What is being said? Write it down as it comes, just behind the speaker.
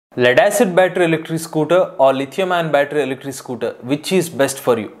Lead acid battery electric scooter or lithium ion battery electric scooter, which is best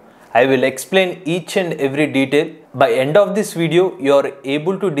for you? I will explain each and every detail. By end of this video, you are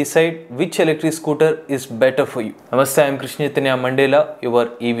able to decide which electric scooter is better for you. Namaste, I am Krishna Chaitanya Mandela,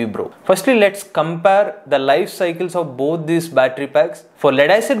 your EV bro. Firstly, let's compare the life cycles of both these battery packs. For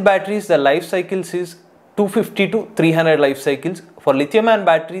lead acid batteries, the life cycles is 250 to 300 life cycles. For lithium ion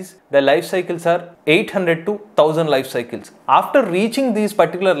batteries, the life cycles are 800 to 1000 life cycles. After reaching these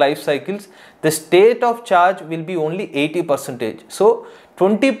particular life cycles, the state of charge will be only 80%. So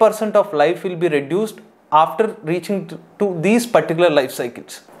 20% of life will be reduced after reaching to these particular life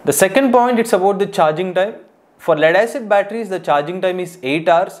cycles. The second point, it's about the charging time. For lead acid batteries, the charging time is 8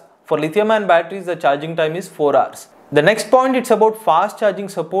 hours. For lithium ion batteries, the charging time is 4 hours. The next point, it's about fast charging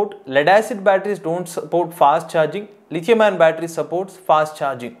support. Lead acid batteries don't support fast charging. Lithium ion battery supports fast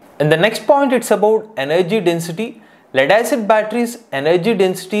charging. And the next point, it's about energy density. Lead acid batteries energy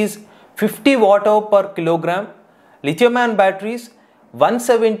density is 50 watt-hour per kilogram. Lithium ion batteries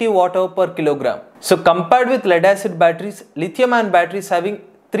 170 watt-hour per kilogram. So compared with lead acid batteries, lithium ion batteries having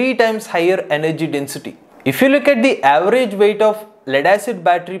 3 times higher energy density. If you look at the average weight of lead acid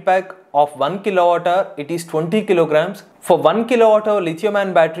battery pack of 1 kilowatt hour, it is 20 kilograms. For 1 kilowatt hour lithium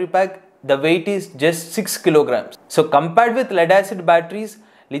ion battery pack, the weight is just 6 kilograms. So compared with lead acid batteries,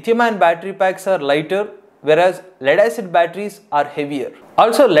 lithium ion battery packs are lighter, whereas lead acid batteries are heavier.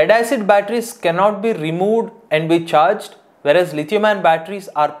 Also, lead acid batteries cannot be removed and be charged, whereas lithium ion batteries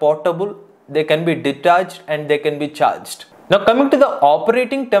are portable. They can be detached and they can be charged. Now coming to the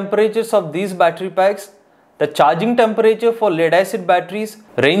operating temperatures of these battery packs, the charging temperature for lead acid batteries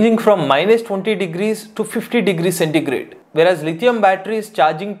ranging from minus 20 degrees to 50 degrees centigrade, whereas lithium batteries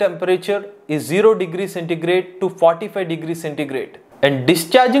charging temperature is 0 degrees centigrade to 45 degrees centigrade. And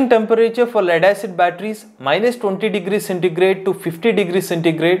discharging temperature for lead acid batteries minus 20 degrees centigrade to 50 degrees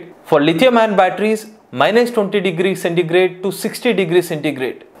centigrade. For lithium ion batteries minus 20 degrees centigrade to 60 degrees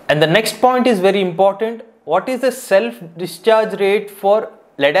centigrade. And the next point is very important. What is the self discharge rate for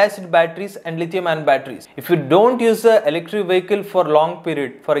lead acid batteries and lithium ion batteries? If you don't use the electric vehicle for long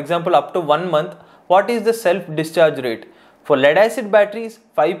period, for example up to 1 month, what is the self discharge rate? For lead acid batteries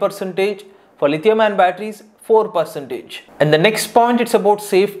 5%, for lithium ion batteries 4%. And the next point, it's about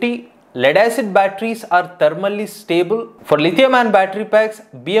safety. Lead acid batteries are thermally stable. For lithium ion battery packs,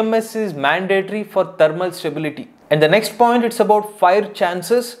 BMS is mandatory for thermal stability. And the next point, it's about fire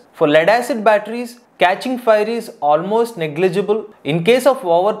chances. For lead acid batteries, catching fire is almost negligible. In case of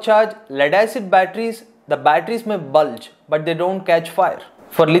overcharge lead acid batteries, the batteries may bulge, but they don't catch fire.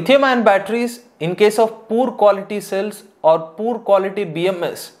 For lithium ion batteries, in case of poor quality cells or poor quality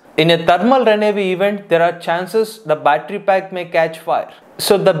BMS, in a thermal runaway event, there are chances the battery pack may catch fire.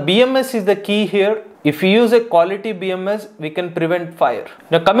 So the BMS is the key here. If you use a quality BMS, we can prevent fire.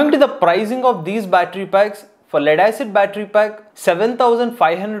 Now coming to the pricing of these battery packs, for lead acid battery pack,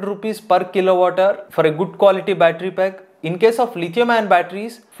 7,500 rupees per kilowatt hour for a good quality battery pack. In case of lithium ion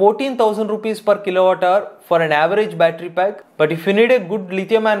batteries, 14,000 rupees per kilowatt hour for an average battery pack. But if you need a good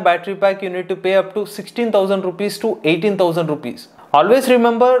lithium ion battery pack, you need to pay up to 16,000 rupees to 18,000 rupees. Always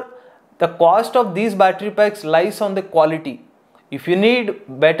remember, the cost of these battery packs lies on the quality. If you need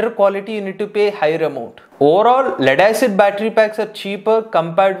better quality, you need to pay higher amount. Overall, lead acid battery packs are cheaper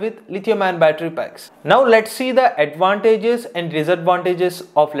compared with lithium ion battery packs. Now let's see the advantages and disadvantages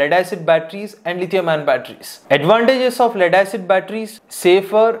of lead acid batteries and lithium ion batteries. Advantages of lead acid batteries: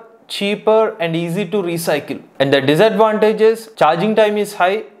 safer, cheaper and easy to recycle. And the disadvantages: charging time is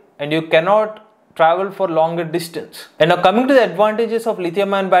high and you cannot travel for longer distance. And now coming to the advantages of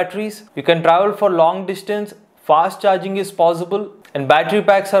lithium ion batteries, you can travel for long distance, fast charging is possible, and battery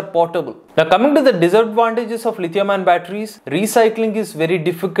packs are portable. Now coming to the disadvantages of lithium ion batteries, recycling is very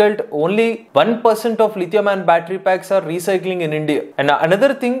difficult. Only 1% of lithium ion battery packs are recycling in India. And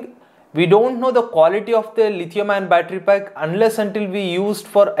another thing, we don't know the quality of the lithium ion battery pack unless until we used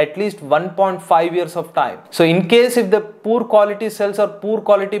for at least 1.5 years of time. So in case if the poor quality cells or poor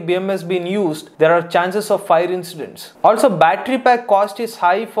quality BMS been used, there are chances of fire incidents. Also, battery pack cost is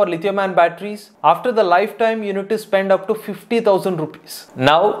high for lithium ion batteries. After the lifetime, you need to spend up to 50,000 rupees.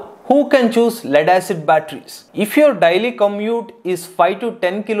 Now, who can choose lead acid batteries? If your daily commute is 5 to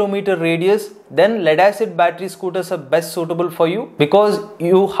 10 kilometer radius, then lead acid battery scooters are best suitable for you because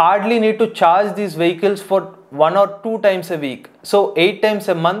you hardly need to charge these vehicles for 1 or 2 times a week. So 8 times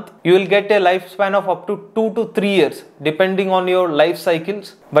a month, you will get a lifespan of up to 2 to 3 years depending on your life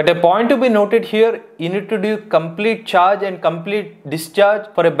cycles. But a point to be noted here, you need to do complete charge and complete discharge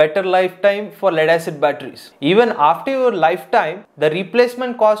for a better lifetime for lead acid batteries. Even after your lifetime, the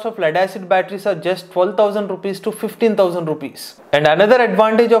replacement cost of lead acid batteries are just 12,000 rupees to 15,000 rupees. And another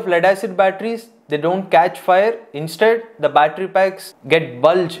advantage of lead acid batteries, they don't catch fire. Instead, the battery packs get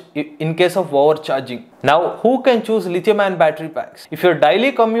bulge in case of overcharging. Now, who can choose lithium-ion battery packs? If your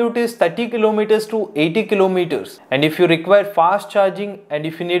daily commute is 30 kilometers to 80 kilometers, and if you require fast charging and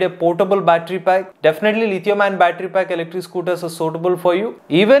if you need a portable battery pack, definitely lithium-ion battery pack electric scooters are suitable for you.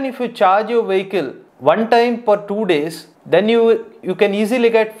 Even if you charge your vehicle one time per 2 days, then you can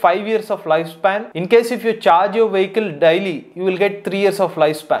easily get 5 years of lifespan. In case if you charge your vehicle daily, you will get 3 years of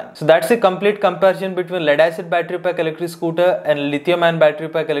lifespan. So that's a complete comparison between lead acid battery pack electric scooter and lithium ion battery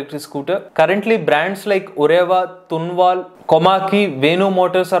pack electric scooter. Currently, brands like Oreva, Tunwal, Komaki, Venu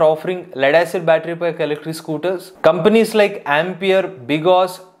Motors are offering lead acid battery pack electric scooters. Companies like Ampere,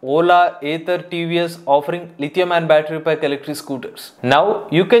 Bigos, Ola, Ather, TVS offering lithium-ion battery pack electric scooters. Now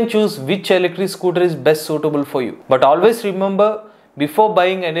you can choose which electric scooter is best suitable for you. But always remember, before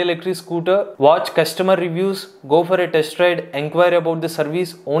buying any electric scooter, watch customer reviews, go for a test ride, inquire about the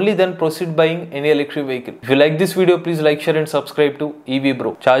service, only then proceed buying any electric vehicle. If you like this video, please like, share and subscribe to EV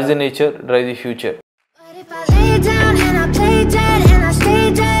Bro. Charge the nature, drive the future. But if I lay down and I play dead and I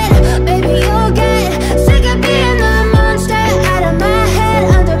stay dead, baby, you'll get sick of being the